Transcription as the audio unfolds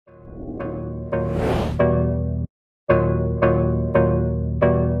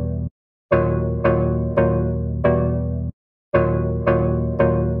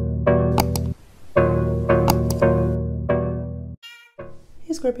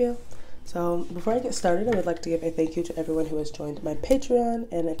Scorpio. So before I get started, I would like to give a thank you to everyone who has joined my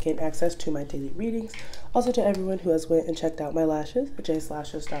Patreon and have gained access to my daily readings. Also to everyone who has went and checked out my lashes at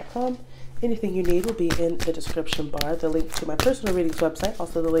jslashes.com. Anything you need will be in the description bar. The link to my personal readings website,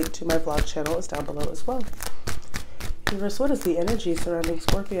 also the link to my vlog channel is down below as well. Universe, what is the energy surrounding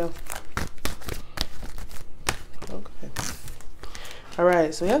Scorpio? Okay. All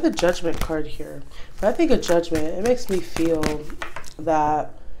right, so we have the Judgment card here. When I think of Judgment, it makes me feel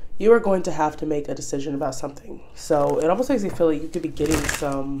that you are going to have to make a decision about something. So it almost makes me feel like you could be getting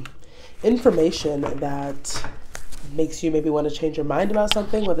some information that makes you maybe want to change your mind about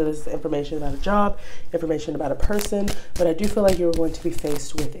something, whether this is information about a job, information about a person, but I do feel like you're going to be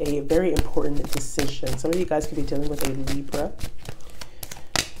faced with a very important decision. Some of you guys could be dealing with a Libra.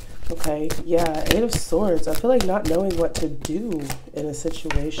 Okay, yeah, Eight of Swords. I feel like not knowing what to do in a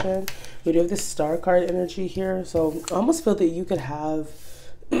situation. We do have this Star card energy here, so I almost feel that you could have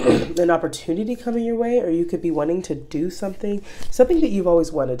an opportunity coming your way, or you could be wanting to do something that you've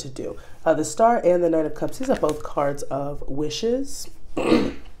always wanted to do. The Star and the Knight of Cups, these are both cards of wishes.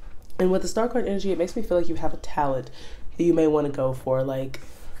 And with the Star card energy, it makes me feel like you have a talent that you may want to go for. Like,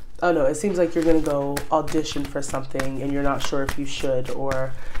 I don't know, it seems like you're going to go audition for something and you're not sure if you should,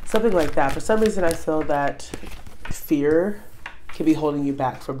 or something like that. For some reason, I feel that fear can be holding you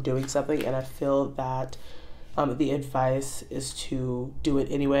back from doing something, and I feel that the advice is to do it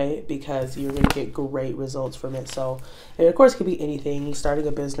anyway because you're going to get great results from it. So, and of course, it could be anything, starting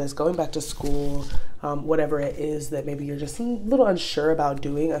a business, going back to school, whatever it is that maybe you're just a little unsure about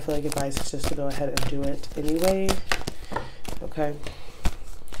doing. I feel like advice is just to go ahead and do it anyway. Okay.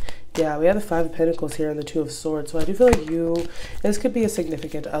 Yeah, we have the Five of Pentacles here and the Two of Swords. So I do feel like this could be a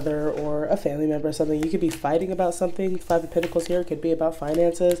significant other or a family member or something. You could be fighting about something. Five of Pentacles here could be about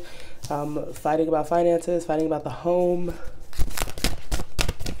finances, fighting about the home.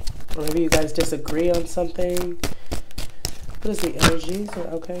 Or maybe you guys disagree on something. What is the energy? So,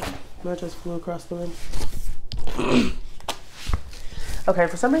 okay, I just flew across the room. Okay,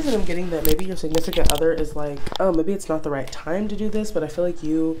 for some reason I'm getting that maybe your significant other is like, oh, maybe it's not the right time to do this, but I feel like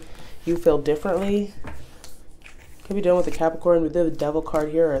you feel differently. Could be dealing with a Capricorn. We did a Devil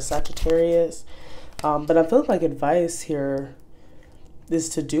card here, or a Sagittarius. But I'm feeling like advice here is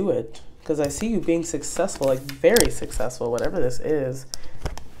to do it, because I see you being successful, like very successful, whatever this is.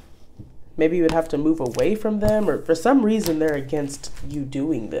 Maybe you would have to move away from them, or for some reason they're against you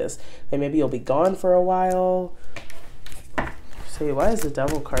doing this. And maybe you'll be gone for a while. See, why is the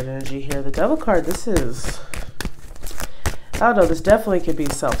Devil card energy here? The Devil card, this is, I don't know, this definitely could be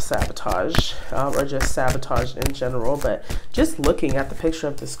self-sabotage, or just sabotage in general, but just looking at the picture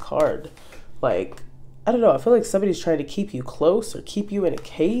of this card, like, I don't know, I feel like somebody's trying to keep you close or keep you in a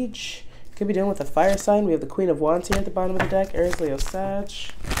cage. Could be dealing with a fire sign. We have the Queen of Wands here at the bottom of the deck, Aries, Leo, Sag.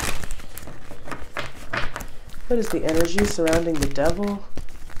 What is the energy surrounding the Devil?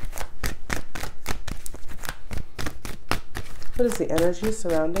 What is the energy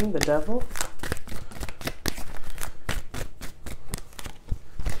surrounding the Devil?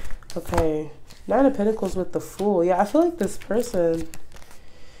 Okay, Nine of Pentacles with the Fool. Yeah, I feel like this person,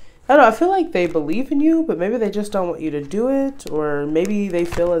 I don't know, I feel like they believe in you, but maybe they just don't want you to do it, or maybe they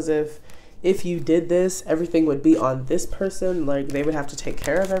feel as if you did this, everything would be on this person, like they would have to take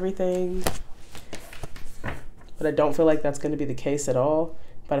care of everything. But I don't feel like that's going to be the case at all.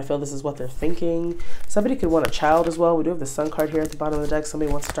 But I feel this is what they're thinking. Somebody could want a child as well. We do have the Sun card here at the bottom of the deck.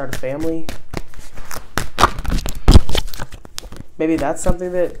 Somebody wants to start a family. Maybe that's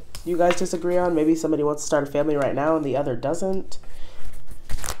something that you guys disagree on. Maybe somebody wants to start a family right now and the other doesn't.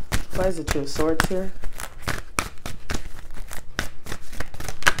 Why is the Two of Swords here?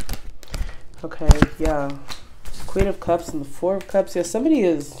 Okay, yeah. Queen of Cups and the Four of Cups. Yeah, somebody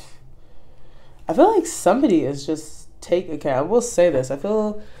is, I feel like somebody is just okay, I will say this. I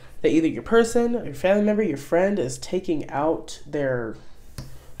feel that either your person, or your family member, your friend is taking out their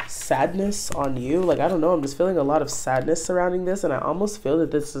sadness on you. Like, I don't know, I'm just feeling a lot of sadness surrounding this, and I almost feel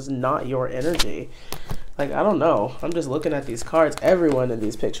that this is not your energy. Like, I don't know. I'm just looking at these cards. Everyone in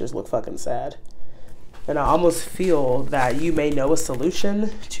these pictures look fucking sad. And I almost feel that you may know a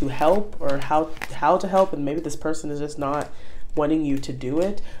solution to help, or how to help, and maybe this person is just not wanting you to do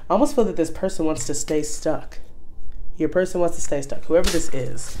it. I almost feel that this person wants to stay stuck. Your person wants to stay stuck, whoever this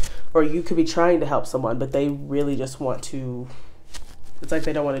is. Or you could be trying to help someone, but they really just want to, it's like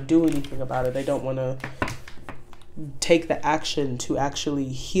they don't want to do anything about it. They don't want to take the action to actually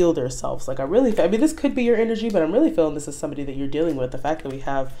heal themselves. Like, I mean, this could be your energy, but I'm really feeling this is somebody that you're dealing with. The fact that we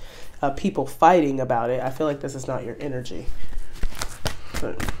have people fighting about it, I feel like this is not your energy.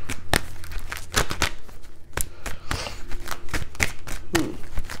 But,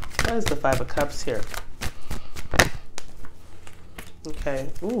 Why is the Five of Cups here? Okay.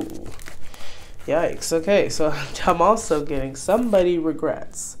 Ooh. Yikes. Okay, so I'm also getting somebody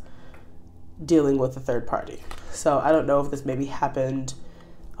regrets dealing with a third party. So I don't know if this maybe happened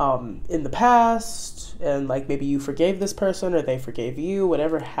in the past, and like maybe you forgave this person or they forgave you,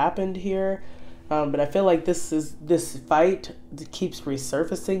 whatever happened here. But I feel like this fight keeps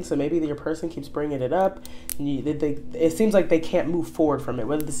resurfacing, so maybe your person keeps bringing it up, and it seems like they can't move forward from it.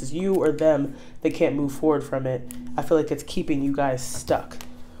 Whether this is you or them, they can't move forward from it. I feel like it's keeping you guys stuck,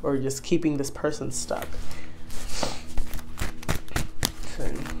 or just keeping this person stuck.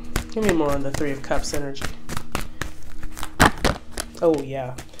 So, give me more on the Three of Cups energy. Oh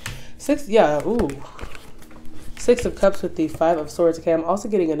yeah, ooh. Six of Cups with the Five of Swords. Okay, I'm also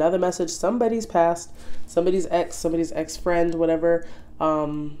getting another message. Somebody's past, somebody's ex-friend, whatever.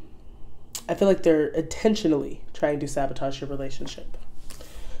 I feel like they're intentionally trying to sabotage your relationship.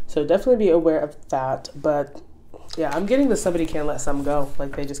 So definitely be aware of that. But yeah, I'm getting that somebody can't let something go.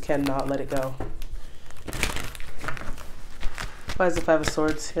 Like they just cannot let it go. Why is the Five of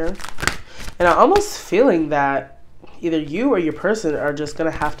Swords here? And I'm almost feeling that either you or your person are just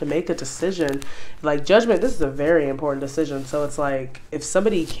going to have to make a decision. Like Judgment, this is a very important decision. So it's like, if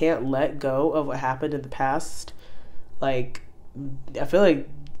somebody can't let go of what happened in the past, like, I feel like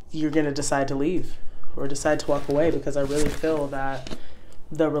you're going to decide to leave or decide to walk away, because I really feel that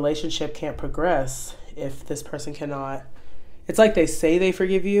the relationship can't progress if this person cannot. It's like they say they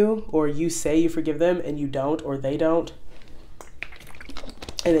forgive you, or you say you forgive them and you don't, or they don't.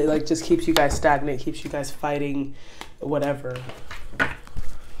 And it like just keeps you guys stagnant, keeps you guys fighting, whatever.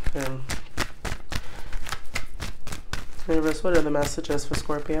 Universe, what are the messages for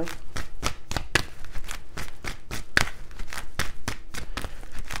Scorpio?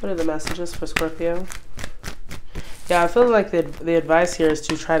 What are the messages for Scorpio? Yeah, I feel like the advice here is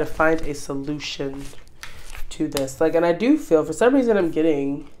to try to find a solution to this. Like, and I do feel, for some reason I'm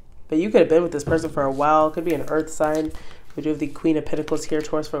getting, but you could have been with this person for a while. It could be an earth sign. We do have the Queen of Pentacles here,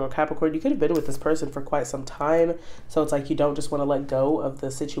 Taurus, Virgo, Capricorn. You could have been with this person for quite some time. So it's like you don't just want to let go of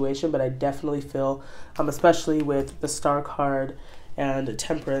the situation. But I definitely feel, especially with the Star card and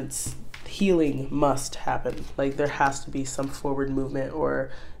Temperance, healing must happen. Like there has to be some forward movement,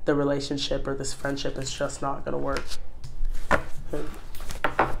 or the relationship or this friendship is just not going to work.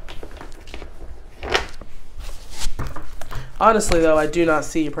 Honestly, though, I do not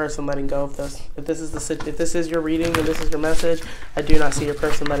see your person letting go of this. If this is your reading and this is your message, I do not see your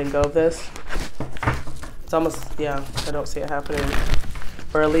person letting go of this. It's almost, yeah, I don't see it happening.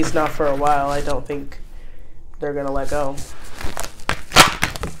 Or at least not for a while. I don't think they're going to let go.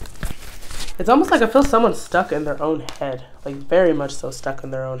 It's almost like I feel someone stuck in their own head. Like very much so stuck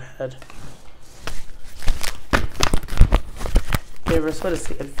in their own head. Universe, what is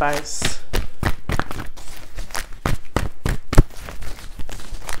the advice?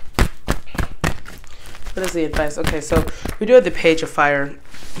 What is the advice? Okay, so we do have the Page of Fire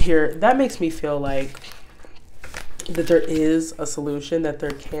here. That makes me feel like that there is a solution, that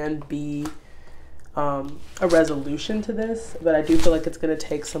there can be a resolution to this, but I do feel like it's going to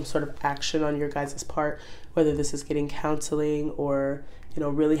take some sort of action on your guys' part, whether this is getting counseling or, you know,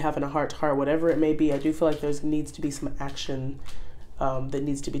 really having a heart-to-heart, whatever it may be. I do feel like there needs to be some action that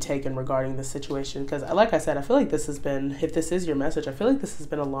needs to be taken regarding the situation, because like I said, I feel like this has been, if this is your message, I feel like this has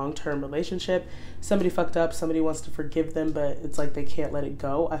been a long-term relationship. Somebody fucked up, somebody wants to forgive them, but it's like they can't let it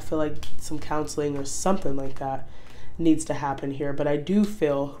go. I feel like some counseling or something like that needs to happen here. But I do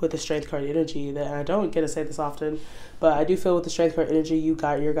feel with the Strength card energy that, and I don't get to say this often, but I do feel with the Strength card energy,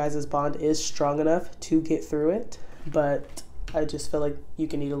 your guys' bond is strong enough to get through it, but I just feel like you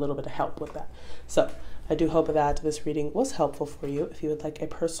can need a little bit of help with that. So I do hope that this reading was helpful for you. If you would like a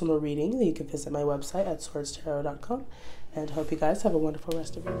personal reading, then you can visit my website at swordstarot.com, and hope you guys have a wonderful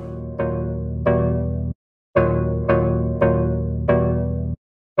rest of your day.